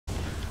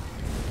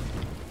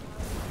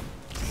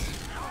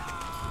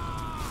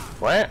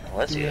What?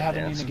 What's Do he we have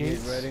any advance?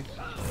 negates? Ready?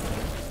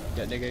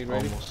 Got negate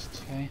ready?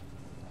 Almost. Okay.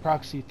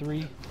 Proxy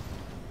 3,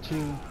 2,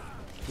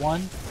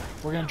 1.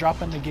 We're gonna drop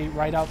a negate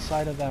right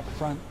outside of that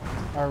front,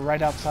 or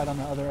right outside on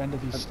the other end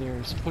of these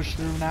stairs. Push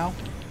through now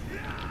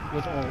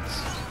with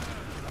ults.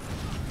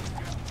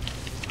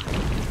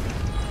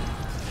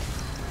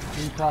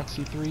 3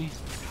 proxy 3,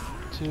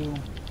 2,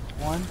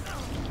 1.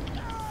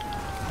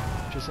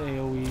 Just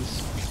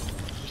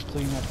AoEs. Just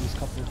cleaning up these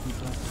couple of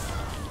people.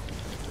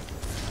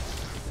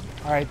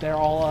 Alright, they're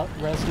all up,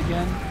 rest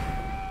again.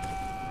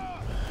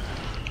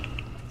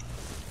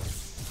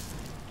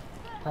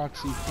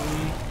 Proxy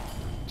 3,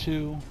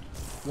 2,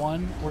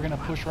 1. We're gonna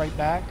push right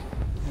back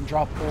and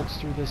drop bolts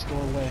through this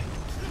doorway.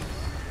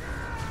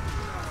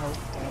 Oh,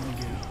 down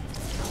the gate.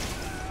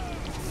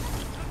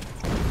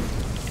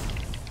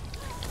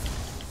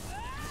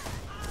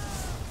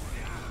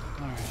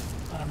 Alright,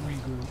 let them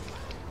regroup.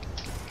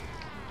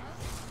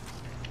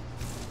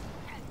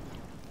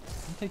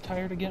 Aren't they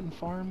tired of getting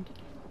farmed?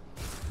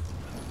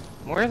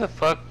 Where the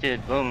fuck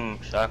did Boom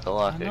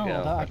Shakalaka I know,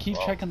 go? I keep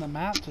checking the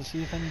map to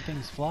see if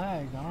anything's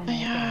flagged. I don't know.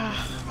 Yeah,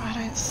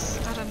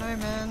 I don't know,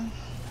 man.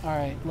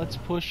 Alright, let's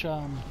push,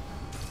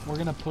 we're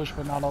gonna push,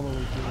 but not all the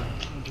way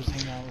through. We'll just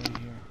hang out right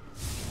here.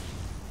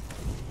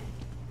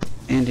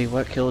 Andy,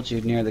 what killed you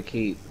near the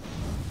keep?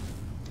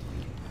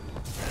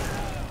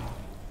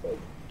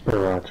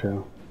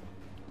 Baracho.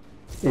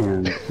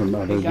 And some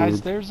other Hey guys,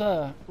 dudes. there's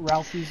a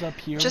Ralphie's up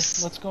here.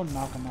 Just- Let's go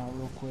knock him out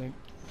real quick.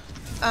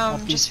 Up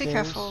these Just be stairs.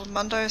 careful.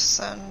 Mundos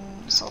and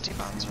Salty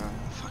Buns are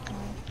fucking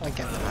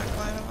getting the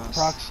backline of us.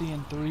 Proxy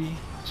in 3,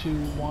 2,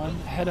 1.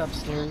 Head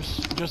upstairs,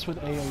 just with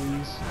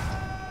AoEs.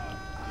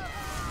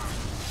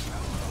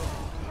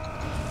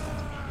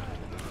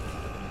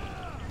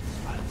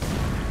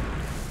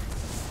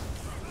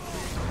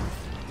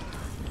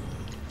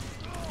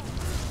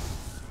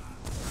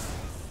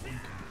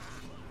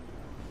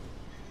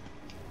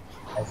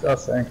 I saw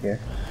Sank here.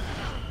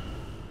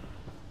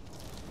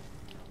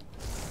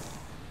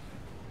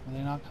 Are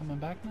they not coming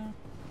back now?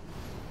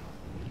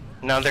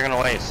 No, they're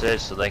gonna wait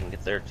 6 so they can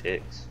get their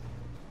ticks.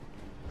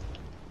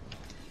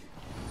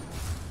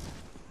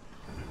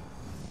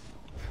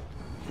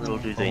 Little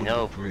do they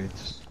know.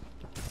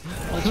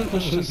 Let's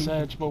push this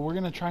edge, but we're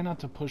gonna try not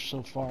to push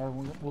so far.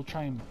 We'll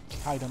try and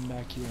hide them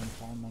back here and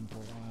farm them for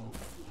a while.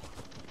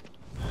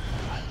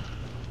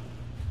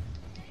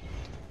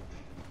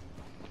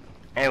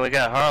 Hey, we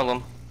got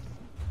Harlem.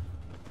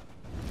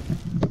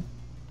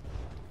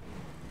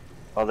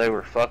 While they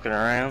were fucking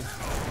around.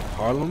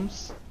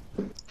 Harlem's?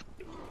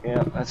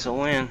 Yeah, that's a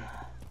win.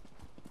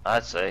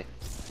 I'd say.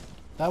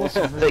 That was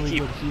some really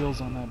good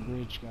heals on that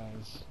bridge,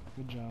 guys.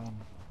 Good job.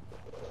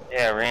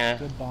 Yeah, Rena.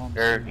 Good bombs.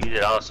 Eric, you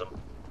did awesome.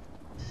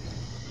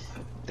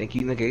 Thank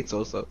you, negates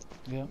also.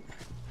 Yep.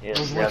 Yeah,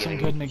 Those were some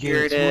good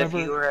negates.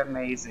 You were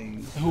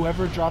amazing.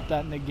 Whoever dropped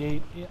that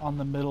negate on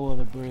the middle of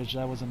the bridge,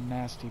 that was a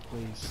nasty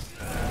place.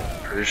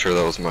 Pretty sure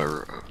that was my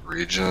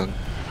regen.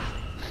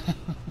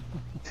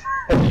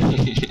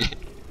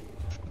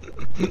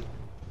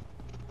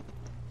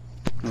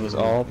 It was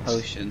all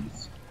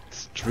potions.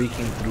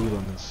 Streaking through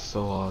them is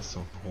so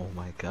awesome. Oh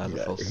my god,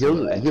 it felt so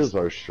nice. Heals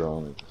are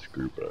strong in this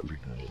group every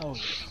night. Oh.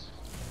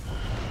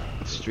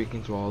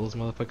 Streaking through all those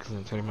motherfuckers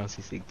and turning around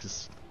CC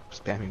just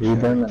spamming You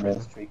shit. burn them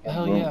in streak.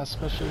 Hell yeah,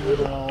 especially when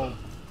they're all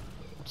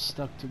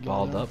stuck together.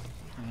 Balled up.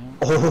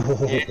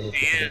 Yeah.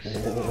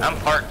 Yeah, I'm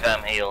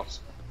part-time heals.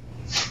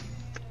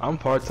 I'm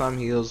part-time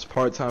heals,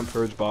 part-time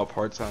purge bot,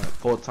 part-time,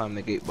 full-time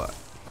negate bot.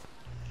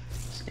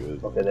 It's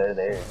good. Okay, they're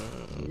there.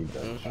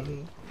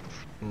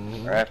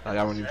 Right. I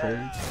got one new purge.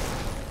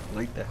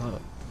 Like that, huh?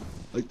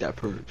 Like that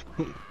purge.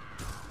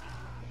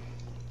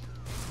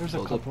 There's a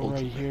Build up couple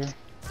right ultimate. here.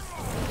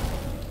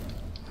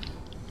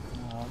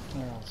 Oh,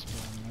 they're all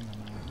spawning.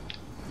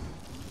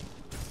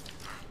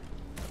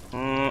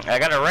 Never mind. I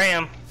got a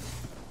ram.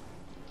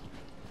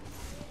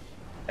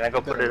 Can I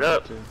go put it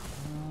up?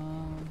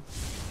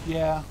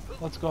 Yeah,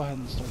 let's go ahead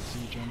and start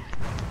sieging.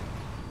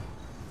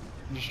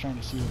 I'm just trying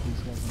to see what these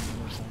guys on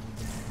the other side are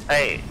doing.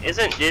 Hey,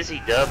 isn't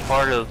Dizzy Dub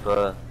part of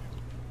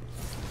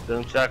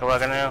Boom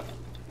Shakalaka now?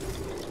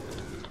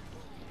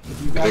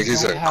 If you I think guys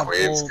he's don't in have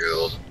Queen's ults,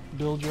 Guild.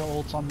 build your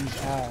ults on these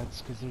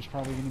ads, because there's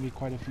probably going to be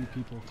quite a few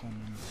people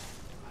coming.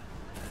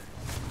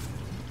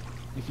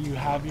 If you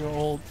have your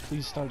ult,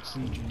 please start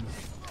sieging.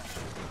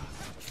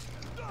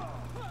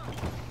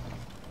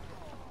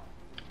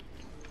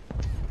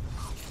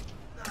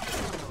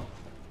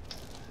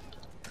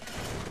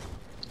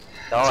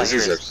 All I This hear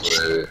is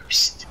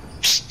is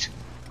actually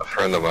a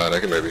friend of mine. I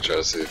can maybe try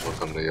to see if he'll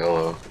come to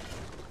yellow.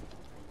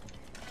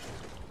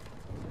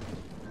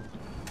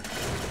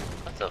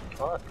 what the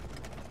fuck?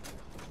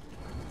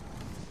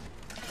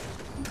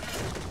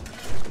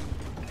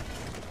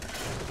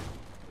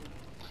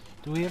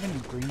 Do we have any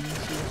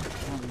greens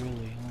here? Not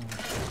really,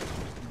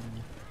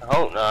 huh? I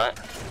hope not.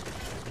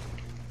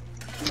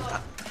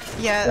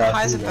 Yeah, Yeah,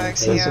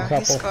 Heisenberg's there's a here.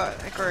 He's couple.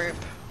 got a group.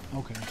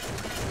 Okay.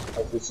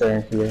 I was just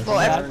saying here.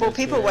 Well, Yeah.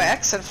 people were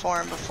exing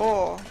for him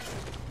before.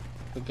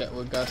 We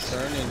got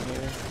CERN in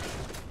here.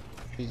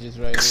 He's just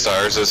right here.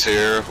 Stars is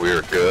here. We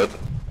are good.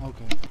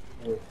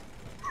 Okay.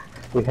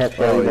 We have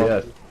Oh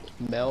yeah.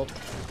 Melt.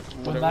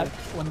 When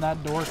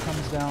that door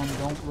comes down,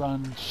 don't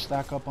run.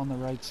 Stack up on the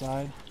right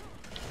side.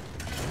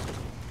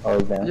 Oh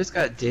I yeah. just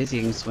got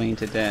dizzying swing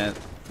to death.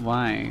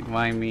 Why?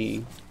 Why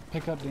me?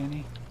 Pick up,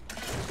 Danny.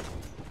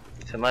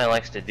 Somebody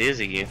likes to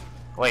dizzy you.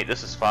 Wait,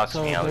 this is Fox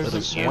So Meow. there's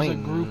This is a you.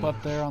 group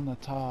up there on the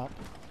top.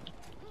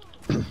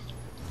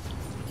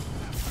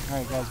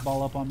 Alright guys,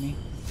 ball up on me.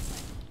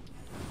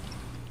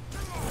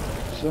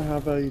 So how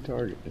about you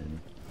target him?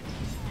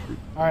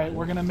 Alright,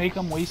 we're gonna make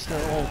them waste their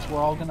ults.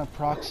 We're all gonna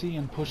proxy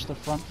and push the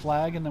front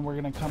flag, and then we're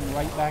gonna come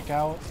right back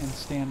out and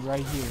stand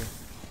right here.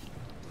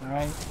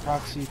 Alright,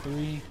 proxy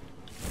 3,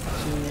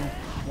 2,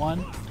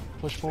 1.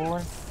 Push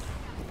forward.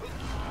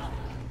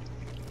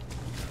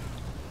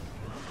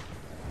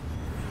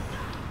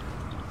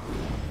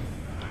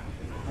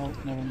 Oh,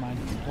 never mind.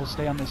 We'll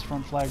stay on this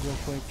front flag real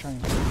quick. Try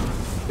and...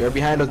 They're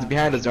behind us.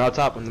 They're on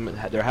top. And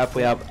they're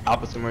halfway out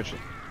opposite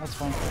merchant. That's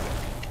fine.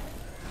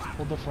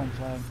 Hold the front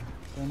flag.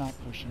 They're not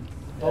pushing.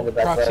 Yeah, Oh, the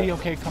back proxy. flag.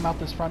 Okay, come out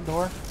this front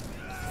door.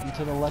 And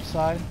to the left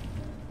side.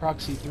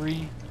 Proxy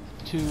 3,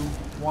 2,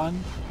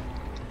 1.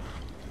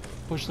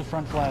 Push the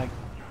front flag.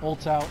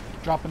 Ults out.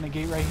 Drop in the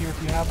gate right here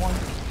if you have one.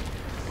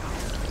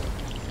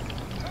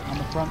 On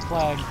the front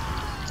flag.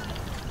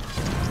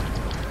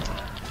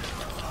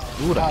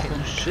 Ooh, that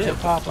Poppin'. shit.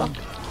 Poppin'.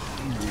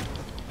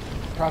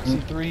 Proxy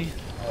 3,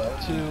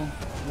 2,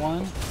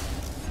 1.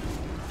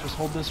 Just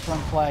hold this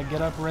front flag.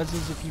 Get up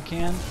reses if you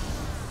can.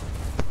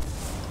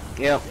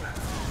 Yep.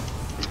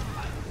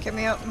 Get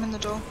me up, I'm in the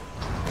door.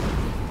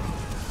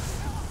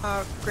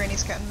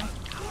 Granny's getting me.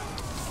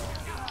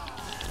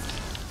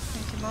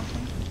 Thank you,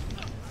 Muffin.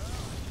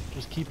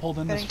 Just keep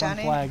holding this Getting front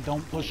Danny. flag.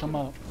 Don't push them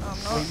up.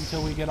 I'm not. Wait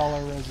until we get all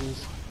our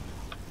reses.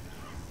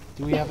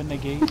 Do we have a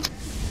negate?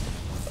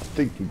 I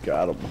think you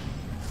got him.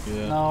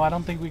 Yeah. No, I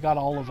don't think we got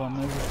all of them.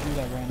 There's a few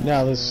that ran No,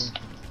 out there's.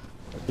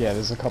 Yeah,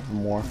 there's a couple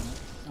more.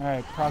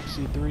 Alright,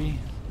 proxy 3,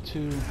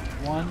 2,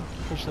 1.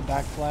 Push the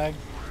back flag.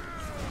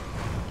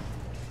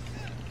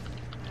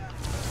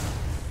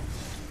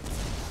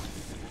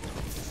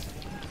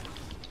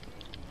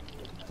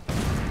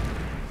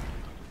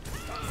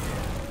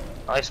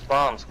 Nice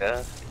bombs,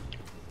 guys.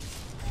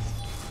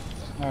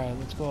 Alright,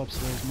 let's go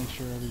upstairs, make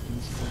sure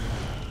everything's clear.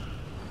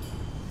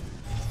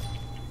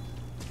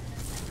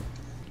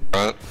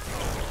 Right.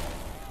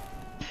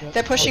 Yep.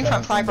 They're pushing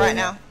front flag right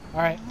now.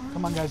 Alright,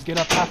 come on guys, get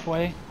up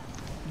halfway.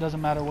 It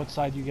doesn't matter what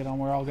side you get on,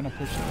 we're all gonna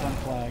push the front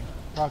flag.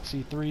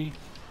 Proxy 3,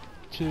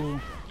 2,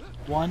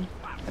 1.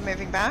 They're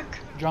moving back.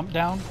 Jump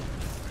down.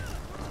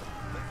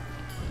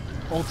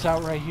 Ult's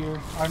out right here.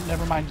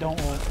 Never mind, don't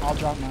ult. I'll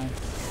drop mine.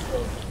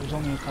 There's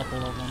only a couple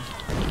of them.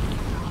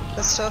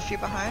 There's still a few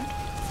behind,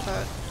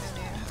 but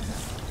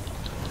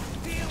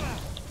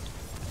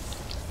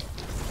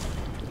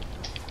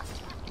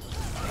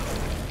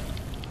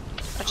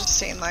I just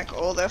seen like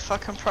all their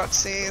fucking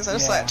proxies. I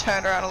just Yeah. like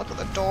turned around and looked at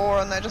the door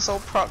and they're just all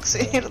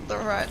proxied at the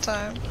right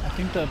time. I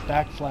think the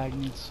back flag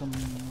needs some...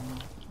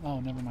 Oh,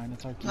 never mind,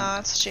 it's our key. No,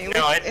 it's G.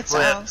 No, It's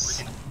flipped.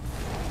 ours.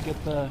 Get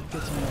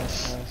some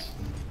rest, guys.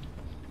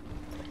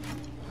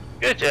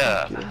 Good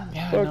job.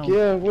 Yeah, Fuck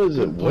yeah, what is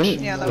it?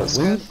 Yeah, that was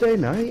good. Wednesday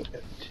night?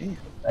 Jeez.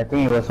 I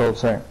think it was all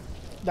sir.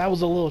 That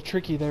was a little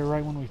tricky there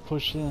right when we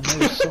pushed in. There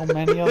were so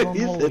many of them.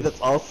 He Holy said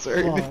that's all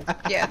certain.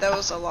 fuck. Yeah, there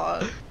was a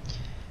lot.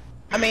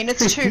 I mean,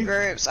 it's two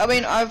groups. I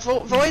mean,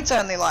 Void's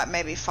only like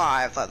maybe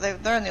 5.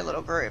 Like they're only a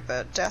little group,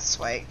 but Death's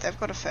Wake, they've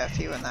got a fair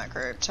few in that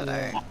group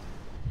today.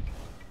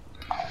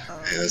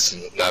 Yeah, it's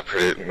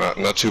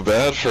not too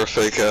bad for a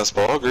fake ass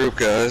ball group,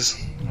 guys.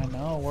 I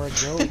know, we're a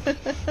joke.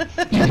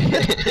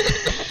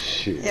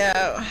 Shit.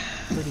 Yeah.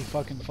 Pretty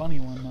fucking funny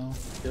one though.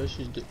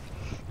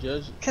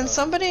 Can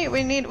somebody?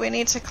 We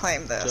need to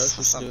claim this Josh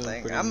for is doing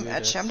something. pretty I'm good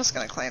actually I'm just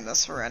gonna claim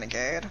this for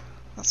Renegade.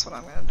 That's what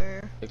I'm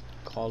gonna do.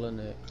 Calling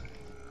it.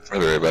 I'll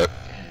be right back.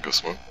 Go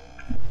smoke.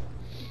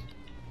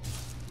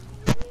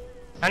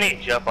 I need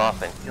to jump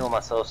off and heal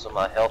myself so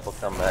my health will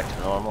come back to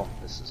normal.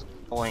 This is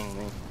annoying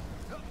me.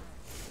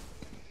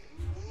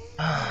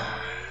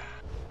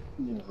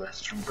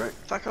 Restroom break.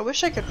 Fuck, I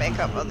wish I could make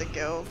up other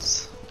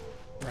guilds.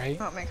 Right?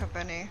 Can't make up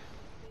any.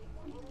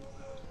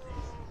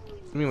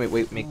 I mean,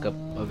 wait, make up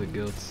other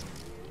guilds.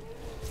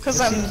 Cause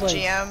It I'm seems like-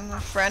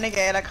 GM for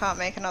Renegade, I can't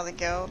make another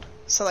guild.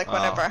 So like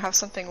whenever Oh. I have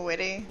something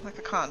witty, like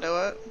I can't do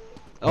it.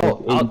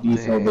 Oh, AD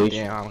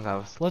salvation. damn, I don't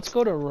have. Let's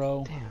go to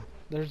row. Damn.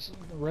 The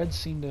Reds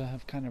seem to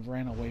have kind of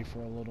ran away for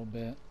a little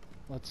bit.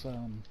 Let's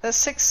There's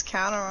 6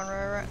 counter on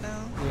row right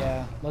now.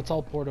 yeah, let's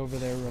all port over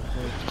there real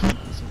quick. Just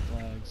making some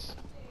flags.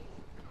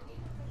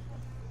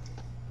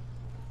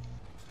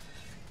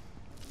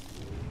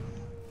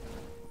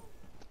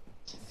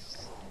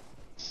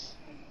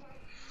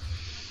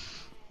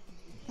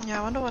 Yeah,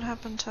 I wonder what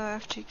happened to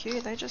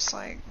FTQ. They just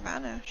like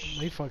vanished.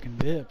 They fucking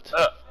dipped.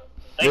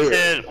 They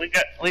said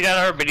we got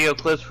our video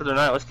clips for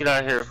tonight. Let's get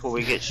out of here before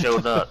we get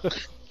showed up.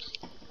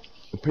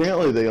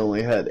 Apparently they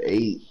only had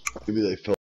 8. Maybe they fell